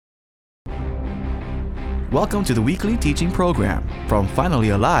Welcome to the weekly teaching program from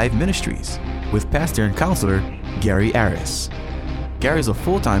Finally Alive Ministries with pastor and counselor Gary Aris. Gary is a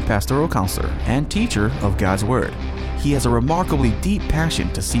full-time pastoral counselor and teacher of God's Word. He has a remarkably deep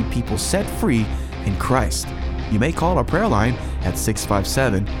passion to see people set free in Christ. You may call our prayer line at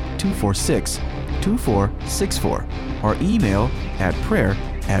 657-246-2464 or email at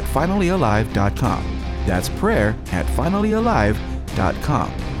prayer@finallyalive.com. That's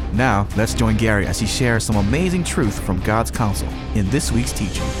prayer@finallyalive.com. Now, let's join Gary as he shares some amazing truth from God's counsel in this week's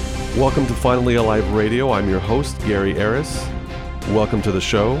teaching. Welcome to Finally Alive Radio. I'm your host, Gary Aris. Welcome to the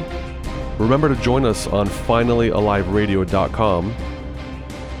show. Remember to join us on finallyaliveradio.com,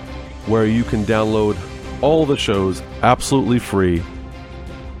 where you can download all the shows absolutely free.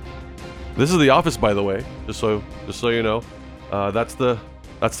 This is the office, by the way, just so you know. That's the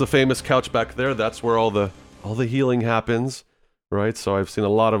famous couch back there. That's where all the healing happens. Right, so I've seen a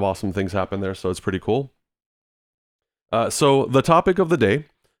lot of awesome things happen there, so it's pretty cool. So the topic of the day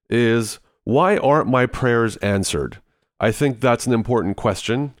is, why aren't my prayers answered? I think that's an important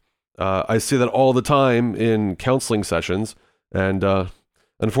question. I see that all the time in counseling sessions, and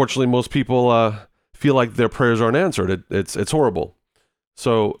unfortunately most people feel like their prayers aren't answered. It's horrible.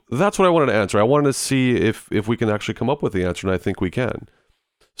 So that's what I wanted to answer. I wanted to see if we can actually come up with the answer, and I think we can.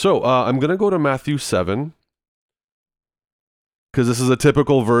 So I'm going to go to Matthew 7, because this is a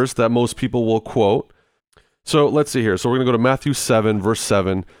typical verse that most people will quote. So let's see here. So we're going to go to Matthew 7, verse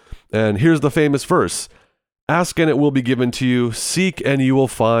 7. And here's the famous verse. Ask and it will be given to you. Seek and you will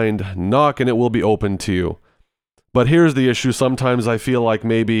find. Knock and it will be opened to you. But here's the issue. Sometimes I feel like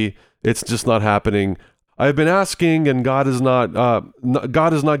maybe it's just not happening. I've been asking and God is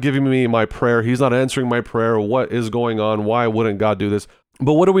not giving me my prayer. He's not answering my prayer. What is going on? Why wouldn't God do this?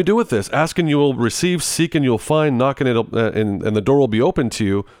 But what do we do with this? Ask and you will receive, seek and you'll find, knock and the door will be open to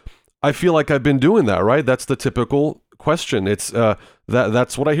you. I feel like I've been doing that, right? That's the typical question. It's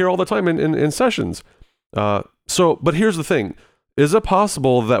that's what I hear all the time in sessions. But here's the thing. Is it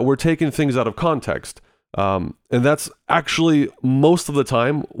possible that we're taking things out of context? And that's actually most of the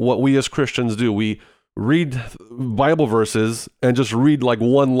time what we as Christians do. We read Bible verses and just read like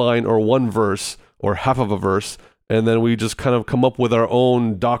one line or one verse or half of a verse, and then we just kind of come up with our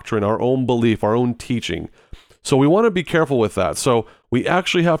own doctrine, our own belief, our own teaching. So we want to be careful with that. So we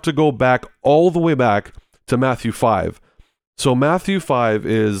actually have to go back all the way back to Matthew 5. So Matthew 5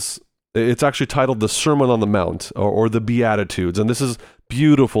 it's actually titled the Sermon on the Mount or the Beatitudes. And this is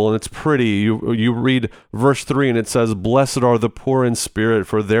beautiful and it's pretty. You read verse 3 and it says, "Blessed are the poor in spirit,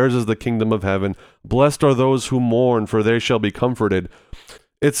 for theirs is the kingdom of heaven. Blessed are those who mourn, for they shall be comforted."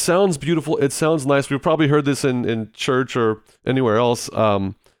 It sounds beautiful. It sounds nice. We've probably heard this in church or anywhere else.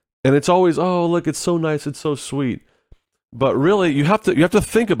 And it's always, oh, look, it's so nice. It's so sweet. But really, you have to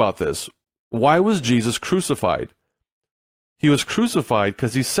think about this. Why was Jesus crucified? He was crucified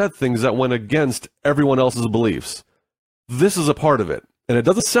because he said things that went against everyone else's beliefs. This is a part of it. And it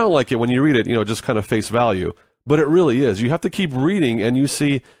doesn't sound like it when you read it, just kind of face value. But it really is. You have to keep reading and you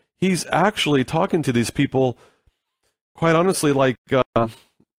see he's actually talking to these people, quite honestly, like...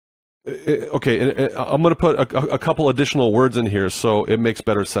 Okay, I'm going to put a couple additional words in here so it makes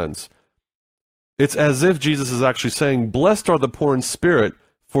better sense. It's as if Jesus is actually saying, "Blessed are the poor in spirit,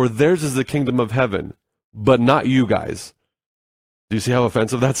 for theirs is the kingdom of heaven, but not you guys." Do you see how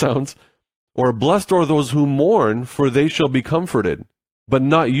offensive that sounds? Or, "Blessed are those who mourn, for they shall be comforted, but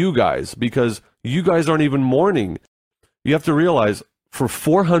not you guys, because you guys aren't even mourning." You have to realize, for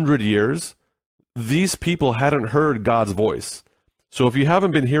 400 years, these people hadn't heard God's voice. So if you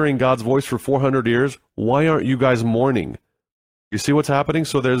haven't been hearing God's voice for 400 years, why aren't you guys mourning? You see what's happening?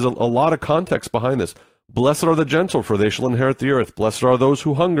 So there's a lot of context behind this. Blessed are the gentle, for they shall inherit the earth. Blessed are those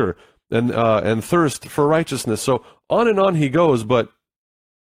who hunger and thirst for righteousness. So on he goes, but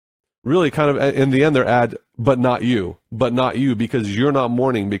really kind of in the end they're but not you, because you're not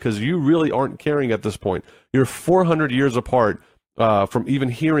mourning, because you really aren't caring at this point. You're 400 years apart from even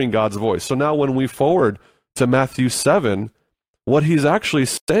hearing God's voice. So now when we forward to Matthew 7, what he's actually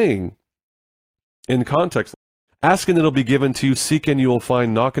saying in context, ask and it'll be given to you, seek and you will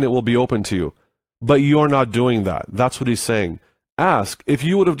find, knock and it will be open to you. But you're not doing that. That's what he's saying. Ask. If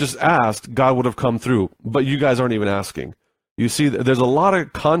you would have just asked, God would have come through, but you guys aren't even asking. You see, there's a lot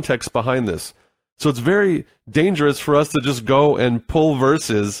of context behind this. So it's very dangerous for us to just go and pull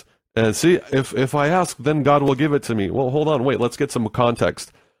verses and see, if I ask, then God will give it to me. Well, hold on, wait, let's get some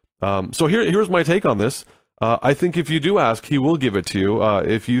context. So here's my take on this. I think if you do ask, he will give it to you.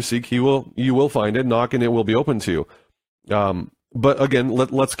 If you seek, you will find it. Knock, and it will be open to you. But again,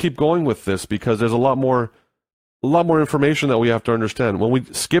 let's keep going with this, because there's a lot more information that we have to understand. When we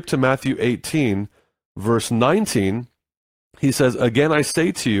skip to Matthew 18, verse 19, he says, "Again I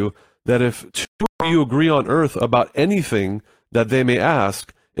say to you that if two of you agree on earth about anything that they may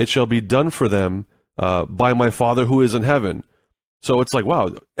ask, it shall be done for them by my Father who is in heaven." So it's like, wow,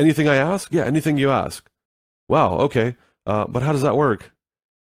 anything I ask? Yeah, anything you ask. Wow, okay. But how does that work?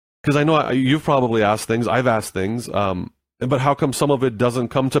 Because I know you've probably asked things, I've asked things, but how come some of it doesn't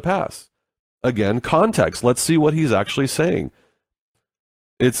come to pass? Again, context. Let's see what he's actually saying.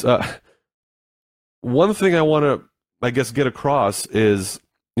 It's one thing I want to, I guess, get across is,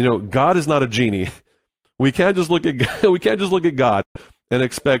 God is not a genie. We can't just look at God and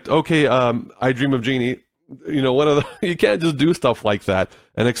expect, okay, I dream of genie. You can't just do stuff like that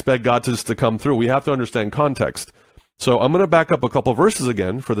and expect God to come through. We have to understand context. So I'm going to back up a couple verses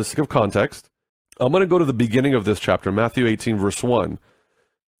again for the sake of context. I'm going to go to the beginning of this chapter, Matthew 18, verse 1.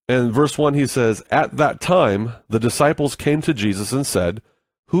 And verse 1, he says, "At that time, the disciples came to Jesus and said,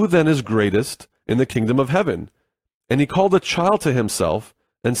 'Who then is greatest in the kingdom of heaven?' And he called a child to himself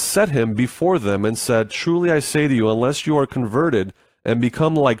and set him before them and said, 'Truly I say to you, unless you are converted and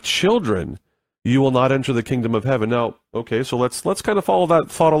become like children, you will not enter the kingdom of heaven.'" Now, okay, so let's kind of follow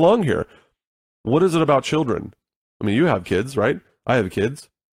that thought along here. What is it about children? I mean, you have kids, right? I have kids.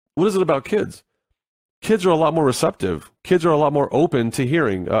 What is it about kids? Kids are a lot more receptive. Kids are a lot more open to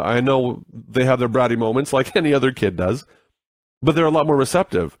hearing. I know they have their bratty moments like any other kid does, but they're a lot more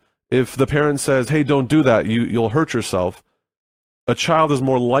receptive. If the parent says, "Hey, don't do that, you'll hurt yourself," a child is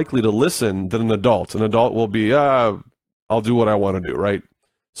more likely to listen than an adult. An adult will be, I'll do what I want to do, right?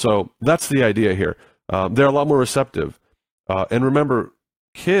 So that's the idea here. They're a lot more receptive. And remember,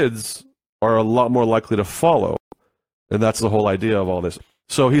 kids are a lot more likely to follow. And that's the whole idea of all this.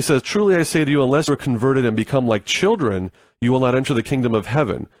 So he says, "Truly I say to you, unless you're converted and become like children, you will not enter the kingdom of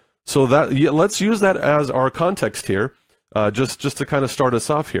heaven." So let's use that as our context here, just to kind of start us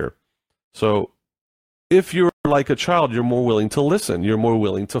off here. So if you're like a child, you're more willing to listen. You're more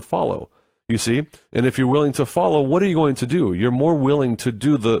willing to follow. You see? And if you're willing to follow, what are you going to do? You're more willing to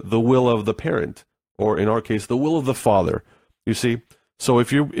do the will of the parent, or in our case, the will of the Father. You see? So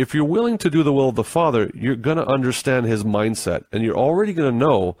if you're willing to do the will of the Father, you're going to understand his mindset, and you're already going to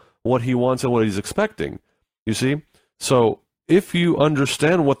know what he wants and what he's expecting. You see? So if you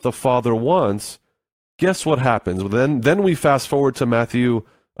understand what the Father wants, guess what happens? Then we fast forward to Matthew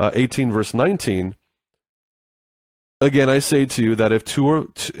 18, verse 19. "Again, I say to you that if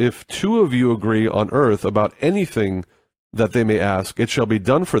two of you agree on earth about anything that they may ask, it shall be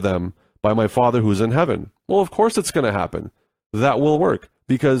done for them by my Father who is in heaven." Well, of course it's going to happen. That will work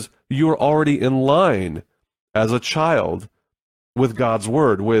because you're already in line as a child with God's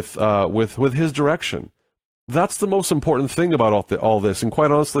word, with his direction. That's the most important thing about all this. And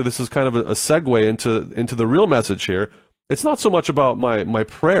quite honestly, this is kind of a segue into the real message here. It's not so much about my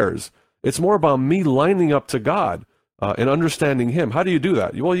prayers. It's more about me lining up to God and understanding him. How do you do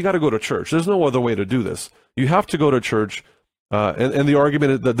that? Well, you got to go to church. There's no other way to do this. You have to go to church. And the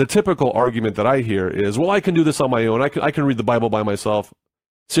argument, the typical argument that I hear is, well, I can do this on my own. I can read the Bible by myself.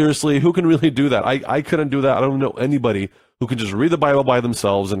 Seriously, who can really do that? I couldn't do that. I don't know anybody who can just read the Bible by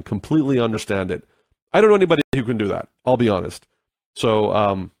themselves and completely understand it. I don't know anybody who can do that. I'll be honest.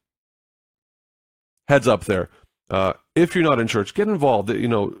 So, heads up there. If you're not in church, get involved.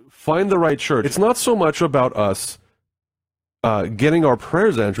 Find the right church. It's not so much about us getting our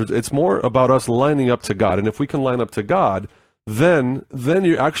prayers answered. It's more about us lining up to God. And if we can line up to God, then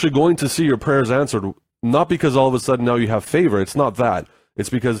you're actually going to see your prayers answered, not because all of a sudden now you have favor. It's not that. It's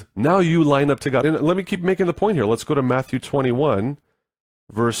because now you line up to God. And let me keep making the point here. Let's go to Matthew 21,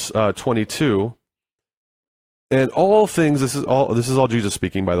 verse 22. "And all things," this is all Jesus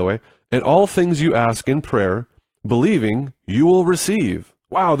speaking, by the way, "and all things you ask in prayer, believing, you will receive."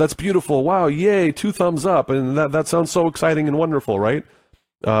 Wow, that's beautiful. Wow, yay, 2 thumbs up. And that sounds so exciting and wonderful, right?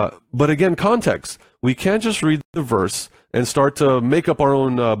 But again, context. We can't just read the verse and start to make up our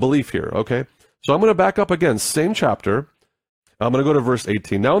own belief here, okay? So I'm going to back up again, same chapter. I'm going to go to verse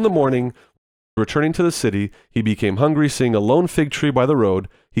 18. "Now in the morning, returning to the city, he became hungry, seeing a lone fig tree by the road.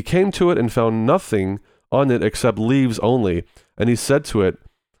 He came to it and found nothing on it except leaves only. And he said to it,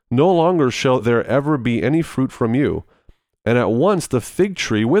 'No longer shall there ever be any fruit from you.' And at once the fig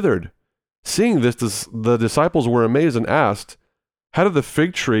tree withered. Seeing this, the disciples were amazed and asked, 'How did the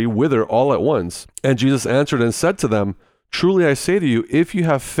fig tree wither all at once?' And Jesus answered and said to them, 'Truly I say to you, if you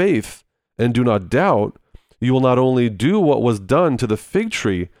have faith and do not doubt, you will not only do what was done to the fig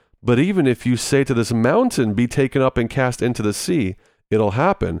tree, but even if you say to this mountain, be taken up and cast into the sea, it'll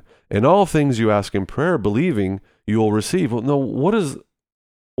happen. And all things you ask in prayer, believing, you will receive.'" Well, no, what does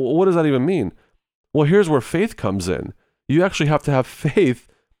that even mean? Well, here's where faith comes in. You actually have to have faith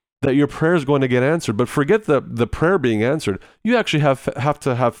that your prayer is going to get answered. But forget the prayer being answered. You actually have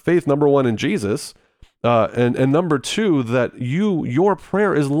to have faith, number one, in Jesus, and number two, that your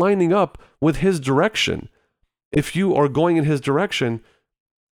prayer is lining up with his direction. If you are going in his direction,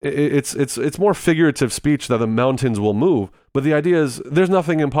 it's more figurative speech that the mountains will move. But the idea is there's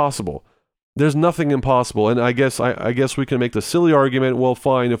nothing impossible. There's nothing impossible. And I guess we can make the silly argument, well,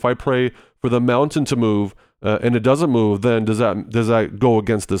 fine, if I pray for the mountain to move and it doesn't move, then does that go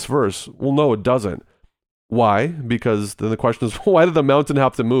against this verse? Well, no, it doesn't. Why? Because then the question is, why did the mountain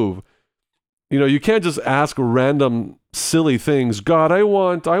have to move? You can't just ask random silly things. God, I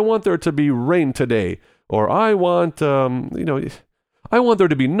want there to be rain today, or I want I want there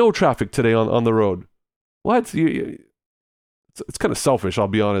to be no traffic today on the road. What? It's kind of selfish, I'll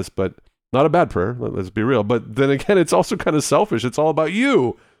be honest, but not a bad prayer. Let's be real. But then again, it's also kind of selfish. It's all about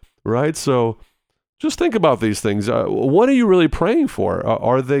you, right? So just think about these things. What are you really praying for?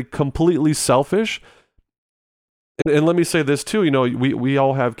 Are they completely selfish? And let me say this too. We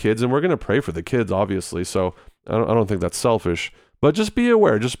all have kids, and we're going to pray for the kids, obviously. So I don't think that's selfish. But just be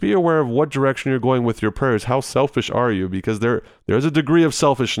aware. Just be aware of what direction you're going with your prayers. How selfish are you? Because there's a degree of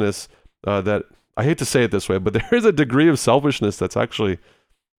selfishness that, I hate to say it this way, but there is a degree of selfishness that's actually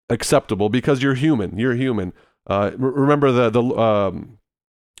acceptable because you're human. You're human. Remember the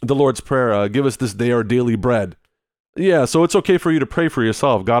Lord's Prayer, give us this day our daily bread. Yeah, so it's okay for you to pray for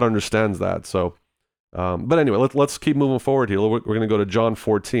yourself. God understands that. So, but anyway, let's keep moving forward here. We're going to go to John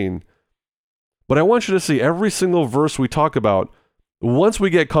 14. But I want you to see every single verse we talk about. Once we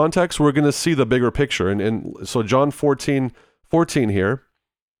get context, we're going to see the bigger picture. And so John 14 here.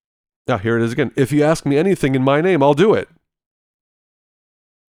 Now, here it is again. If you ask me anything in my name, I'll do it.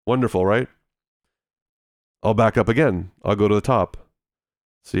 Wonderful, right? I'll back up again. I'll go to the top.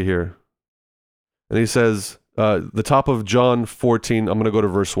 See here. And he says, the top of John 14, I'm going to go to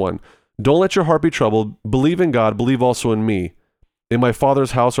verse 1. Don't let your heart be troubled. Believe in God. Believe also in me. In my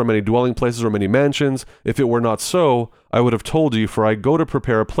Father's house are many dwelling places or many mansions. If it were not so, I would have told you, for I go to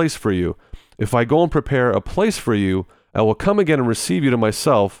prepare a place for you. If I go and prepare a place for you, I will come again and receive you to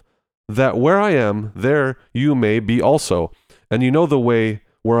myself, that where I am, there you may be also. And you know the way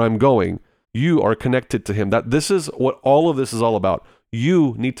where I'm going. You are connected to him. This is what all of this is all about.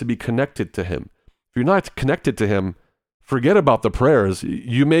 You need to be connected to him. If you're not connected to him, forget about the prayers.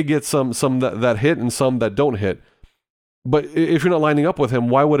 You may get some that hit and some that don't hit. But if you're not lining up with him,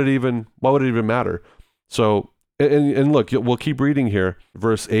 why would it even matter? So, and look, we'll keep reading here,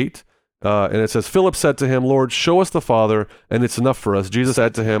 verse 8, and it says, Philip said to him, Lord, show us the Father, and it's enough for us. Jesus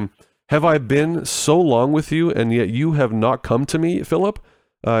said to him, have I been so long with you, and yet you have not come to me, Philip?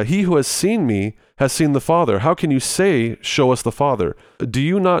 He who has seen me has seen the Father. How can you say, show us the Father? Do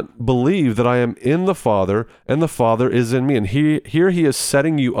you not believe that I am in the Father, and the Father is in me? And here he is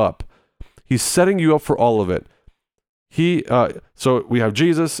setting you up. He's setting you up for all of it. So we have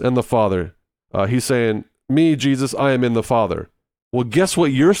Jesus and the Father. He's saying, me, Jesus, I am in the Father. Well, guess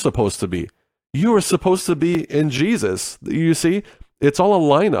what you're supposed to be? You are supposed to be in Jesus. You see, it's all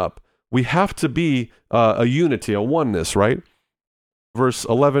a lineup. We have to be a unity, a oneness, right? Verse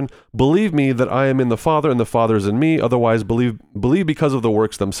 11, believe me that I am in the Father and the Father is in me. Otherwise, believe because of the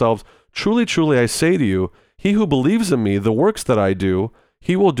works themselves. Truly, truly, I say to you, he who believes in me, the works that I do,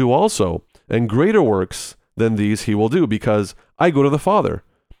 he will do also. And greater works than these he will do, because I go to the Father.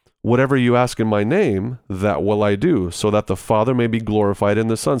 Whatever you ask in my name, that will I do, so that the Father may be glorified in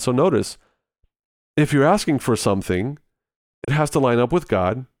the Son. So notice, if you're asking for something, it has to line up with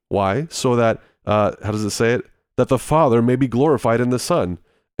God. Why? So that, how does it say it? That the Father may be glorified in the Son.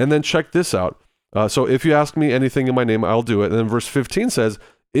 And then check this out. So if you ask me anything in my name, I'll do it. And then verse 15 says,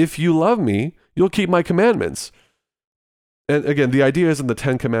 if you love me, you'll keep my commandments. And again, the idea isn't the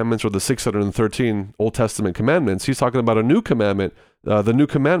 10 commandments or the 613 Old Testament commandments. He's talking about a new commandment. The new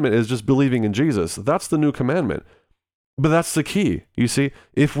commandment is just believing in Jesus. That's the new commandment. But that's the key. You see,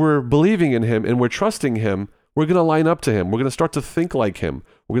 if we're believing in him and we're trusting him, we're going to line up to him. We're going to start to think like him.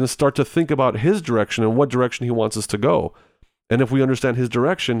 We're going to start to think about his direction and what direction he wants us to go. And if we understand his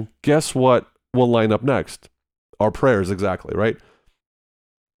direction, guess what will line up next? Our prayers, exactly, right?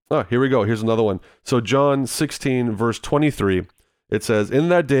 Here we go. Here's another one. So John 16, verse 23, it says, in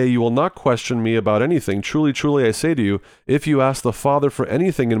that day you will not question me about anything. Truly, truly, I say to you, if you ask the Father for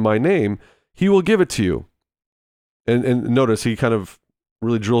anything in my name, he will give it to you. And notice he kind of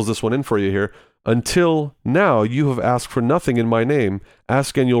really drills this one in for you here. Until now you have asked for nothing in my name.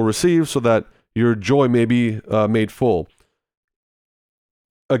 Ask and you'll receive, so that your joy may be made full.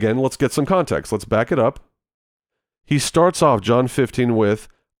 Again, let's get some context. Let's back it up. He starts off John 15 with,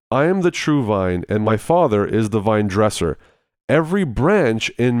 I am the true vine, and my Father is the vine dresser. every branch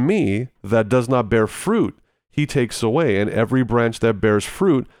in me that does not bear fruit, he takes away. And every branch that bears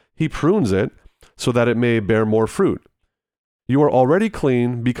fruit, he prunes it so that it may bear more fruit. You are already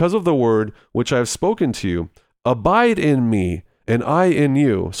clean because of the word which I have spoken to you. Abide in me, and I in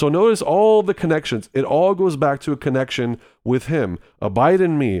you. So notice all the connections. It all goes back to a connection with him. Abide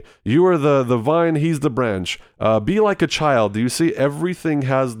in me. You are the vine, he's the branch. Be like a child. Do you see? Everything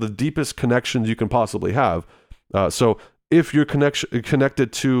has the deepest connections you can possibly have. So if you're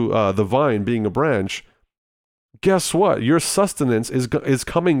connected to the vine being a branch, guess what? Your sustenance is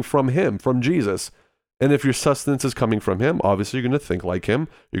coming from him, from Jesus. And if your sustenance is coming from him, obviously you're going to think like him.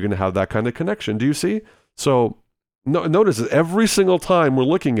 You're going to have that kind of connection. Do you see? So notice that every single time we're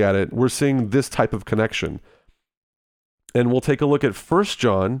looking at it, we're seeing this type of connection. And we'll take a look at 1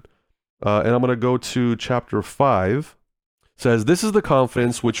 John, and I'm going to go to chapter 5. It says, this is the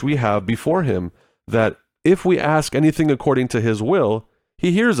confidence which we have before him, that if we ask anything according to his will,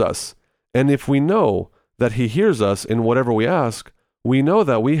 he hears us. And if we know that he hears us in whatever we ask, we know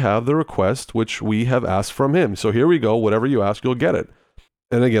that we have the request which we have asked from him. So here we go. Whatever you ask, you'll get it.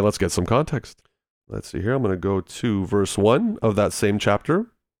 And again, let's get some context. Let's see here. I'm going to go to verse 1 of that same chapter.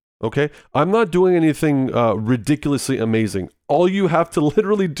 Okay. I'm not doing anything ridiculously amazing. All you have to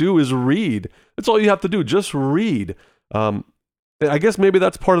literally do is read. That's all you have to do. Just read. I guess maybe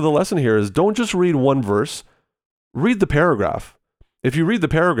that's part of the lesson here is don't just read one verse. Read the paragraph. If you read the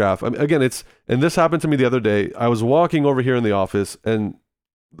paragraph, again, and this happened to me the other day. I was walking over here in the office and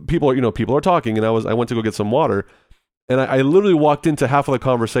people are talking, and I went to go get some water, and I literally walked into half of the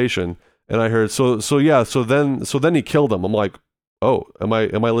conversation, and I heard, so then he killed him. I'm like, oh, am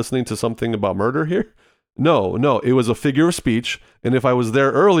I listening to something about murder here? No, it was a figure of speech, and if I was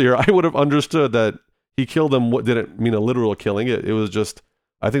there earlier, I would have understood that he killed him. What didn't mean a literal killing. It was just,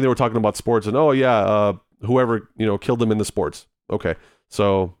 I think they were talking about sports, and whoever killed him in the sports. Okay,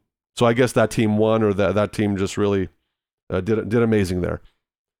 so I guess that team won, or that team just really did amazing there.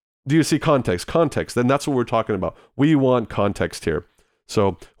 Do you see context? Context, then that's what we're talking about. We want context here.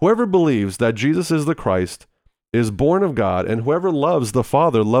 So whoever believes that Jesus is the Christ is born of God, and whoever loves the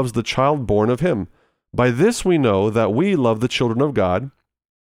Father loves the child born of him. By this we know that we love the children of God,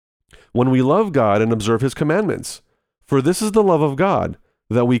 when we love God and observe his commandments. For this is the love of God,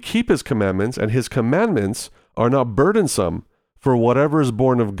 that we keep his commandments, and his commandments are not burdensome. For whatever is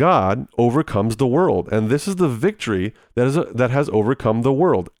born of God overcomes the world. And this is the victory that has overcome the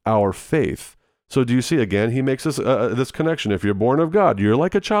world, our faith. So do you see, again, he makes this connection. If you're born of God, you're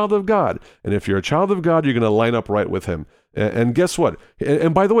like a child of God. And if you're a child of God, you're going to line up right with him. And guess what?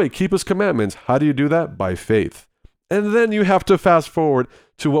 And by the way, keep his commandments. How do you do that? By faith. And then you have to fast forward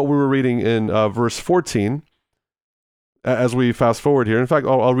to what we were reading in verse 14. As we fast forward here. In fact,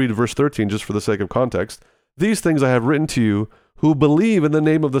 I'll read verse 13 just for the sake of context. These things I have written to you who believe in the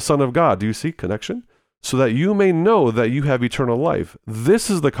name of the Son of God. Do you see connection? So that you may know that you have eternal life.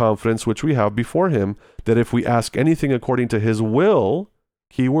 This is the confidence which we have before him, that if we ask anything according to his will,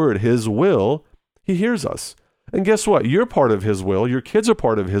 keyword, his will, he hears us. And guess what? You're part of his will. Your kids are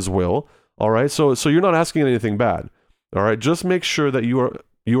part of his will. All right. So you're not asking anything bad. All right. Just make sure that you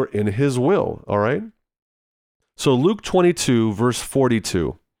are in his will. All right. So Luke 22, verse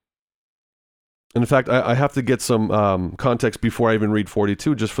 42. In fact, I have to get some context before I even read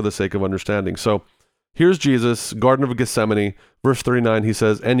 42, just for the sake of understanding. So here's Jesus, Garden of Gethsemane, verse 39, he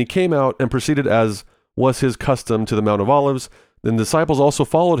says, and he came out and proceeded as was his custom to the Mount of Olives. Then the disciples also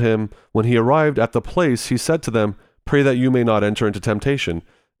followed him. When he arrived at the place, he said to them, pray that you may not enter into temptation.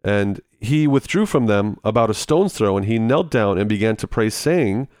 And he withdrew from them about a stone's throw, and he knelt down and began to pray,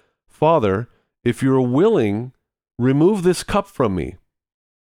 saying, Father, if you are willing, remove this cup from me.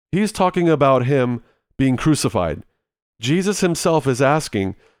 He's talking about him being crucified. Jesus himself is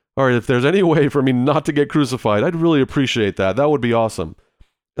asking, all right, if there's any way for me not to get crucified, I'd really appreciate that. That would be awesome.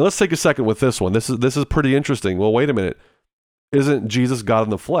 And let's take a second with this one. This is pretty interesting. Well, wait a minute. Isn't Jesus God in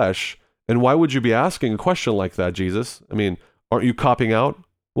the flesh? And why would you be asking a question like that, Jesus? I mean, aren't you copping out?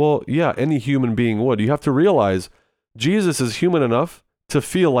 Well, yeah, any human being would. You have to realize Jesus is human enough to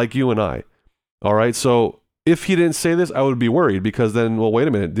feel like you and I. All right, so if he didn't say this, I would be worried, because then, well, wait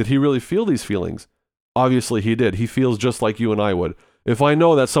a minute. Did he really feel these feelings? Obviously he did. He feels just like you and I would. If I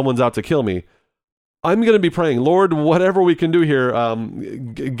know that someone's out to kill me, I'm going to be praying, Lord, whatever we can do here,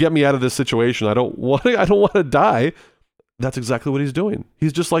 get me out of this situation. I don't want to die. That's exactly what he's doing.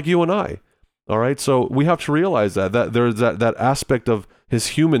 He's just like you and I. All right. So we have to realize that there's that aspect of his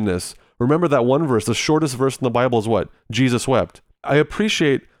humanness. Remember that one verse, the shortest verse in the Bible is what? Jesus wept. I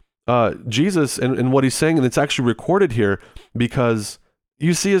appreciate Jesus and what he's saying, and it's actually recorded here because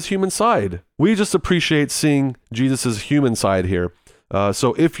you see his human side. We just appreciate seeing Jesus' human side here.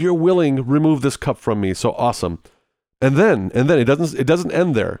 So if you're willing, remove this cup from me. So awesome. And then it doesn't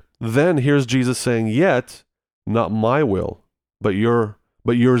end there. Then here's Jesus saying, yet not my will, but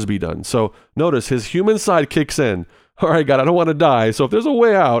yours be done. So notice his human side kicks in. All right, God, I don't want to die. So if there's a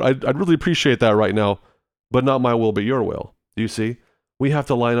way out, I'd really appreciate that right now, but not my will, but your will. Do you see? We have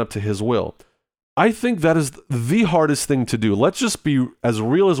to line up to his will. I think that is the hardest thing to do. Let's just be as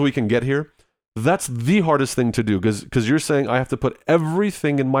real as we can get here. That's the hardest thing to do because you're saying I have to put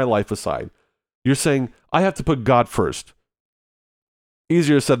everything in my life aside. You're saying I have to put God first.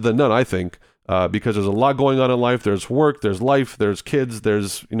 Easier said than done, I think, because there's a lot going on in life. There's work, there's life, there's kids,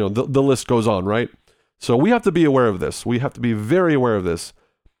 there's, the list goes on, right? So we have to be aware of this. We have to be very aware of this.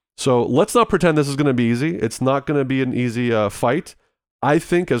 So let's not pretend this is going to be easy. It's not going to be an easy fight. I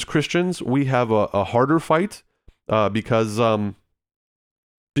think as Christians, we have a harder fight because of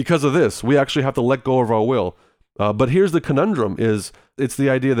this. We actually have to let go of our will. But here's the conundrum is it's the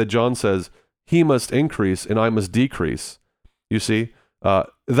idea that John says, he must increase and I must decrease. You see,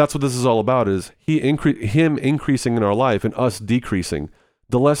 that's what this is all about is him increasing in our life and us decreasing.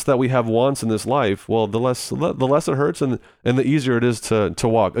 The less that we have wants in this life, well, the less it hurts and the easier it is to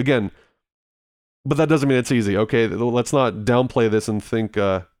walk. Again, but that doesn't mean it's easy, okay? Let's not downplay this and think,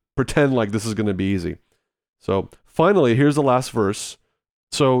 pretend like this is going to be easy. So finally, here's the last verse.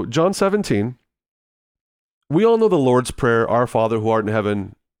 So John 17, we all know the Lord's Prayer, Our Father who art in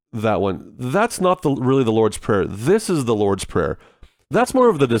heaven, that one. That's not really the Lord's Prayer. This is the Lord's Prayer. That's more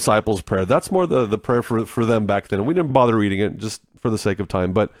of the disciples' prayer. That's more the prayer for them back then. We didn't bother reading it just for the sake of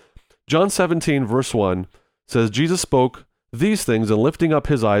time. But John 17, verse 1 says, Jesus spoke these things, and lifting up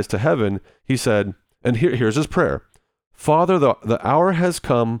his eyes to heaven, he said, and here's his prayer, Father, the hour has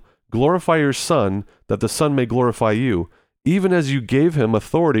come, glorify your Son, that the Son may glorify you, even as you gave him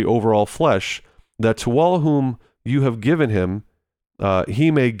authority over all flesh, that to all whom you have given him, he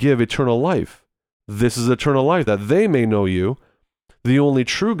may give eternal life. This is eternal life, that they may know you, the only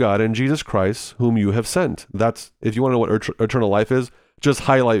true God, and Jesus Christ, whom you have sent. That's, if you want to know what eternal life is, just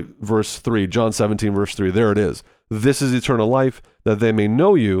highlight verse 3, John 17, verse 3. There it is. This is eternal life, that they may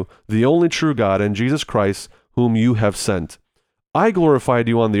know you, the only true God, and Jesus Christ, whom you have sent. I glorified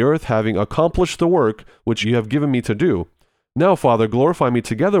you on the earth, having accomplished the work which you have given me to do. Now, Father, glorify me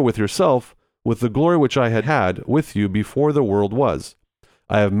together with yourself, with the glory which I had with you before the world was.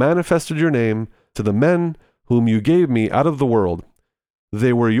 I have manifested your name to the men whom you gave me out of the world.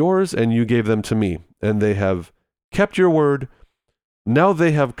 They were yours, and you gave them to me, and they have kept your word. Now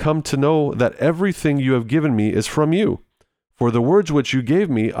they have come to know that everything you have given me is from you. For the words which you gave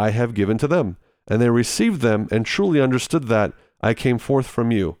me I have given to them, and they received them and truly understood that I came forth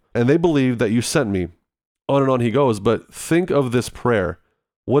from you, and they believed that you sent me. On and on he goes, but think of this prayer.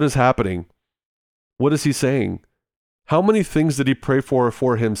 What is happening? What is he saying? How many things did he pray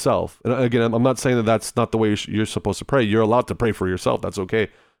for himself? And again, I'm not saying that that's not the way you're supposed to pray. You're allowed to pray for yourself. That's okay.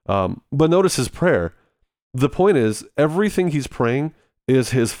 But notice his prayer. The point is, everything he's praying is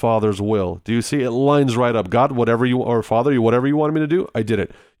his Father's will. Do you see? It lines right up. God, whatever you, or Father, whatever you wanted me to do, I did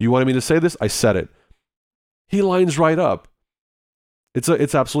it. You wanted me to say this, I said it. He lines right up. It's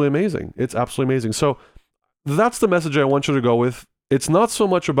absolutely amazing. It's absolutely amazing. So that's the message I want you to go with. It's not so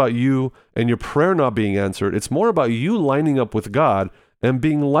much about you and your prayer not being answered. It's more about you lining up with God and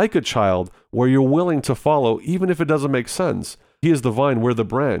being like a child where you're willing to follow even if it doesn't make sense. He is the vine, we're the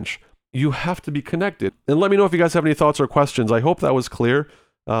branch. You have to be connected. And let me know if you guys have any thoughts or questions. I hope that was clear.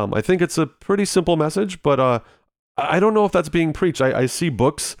 I think it's a pretty simple message, but I don't know if that's being preached. I see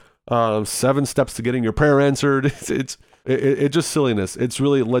books, 7 steps to getting your prayer answered. It's just silliness. It's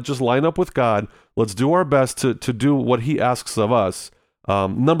really, let's just line up with God. Let's do our best to do what he asks of us.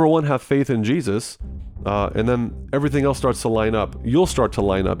 Number 1, have faith in Jesus. And then everything else starts to line up. You'll start to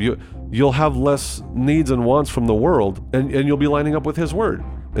line up. You'll have less needs and wants from the world, and you'll be lining up with his word.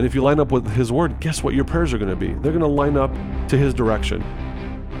 And if you line up with his word, guess what your prayers are going to be? They're going to line up to his direction.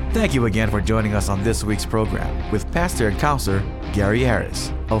 Thank you again for joining us on this week's program with Pastor and Counselor Gary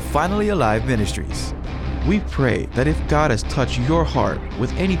Harris of Finally Alive Ministries. We pray that if God has touched your heart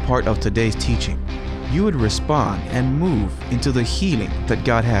with any part of today's teaching, you would respond and move into the healing that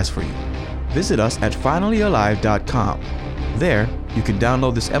God has for you. Visit us at finallyalive.com. There, you can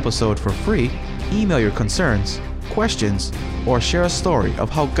download this episode for free, email your concerns, questions, or share a story of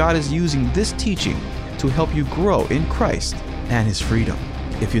how God is using this teaching to help you grow in Christ and his freedom.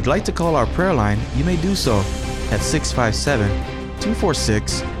 If you'd like to call our prayer line, you may do so at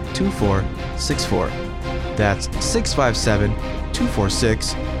 657-246-2464. That's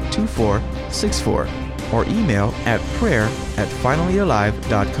 657-246-2464. or email at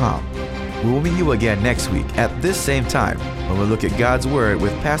prayer@finallyalive.com. We will meet you again next week at this same time when we look at God's Word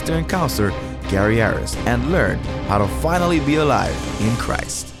with pastor and counselor Gary Harris and learn how to finally be alive in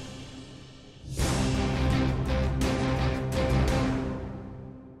Christ.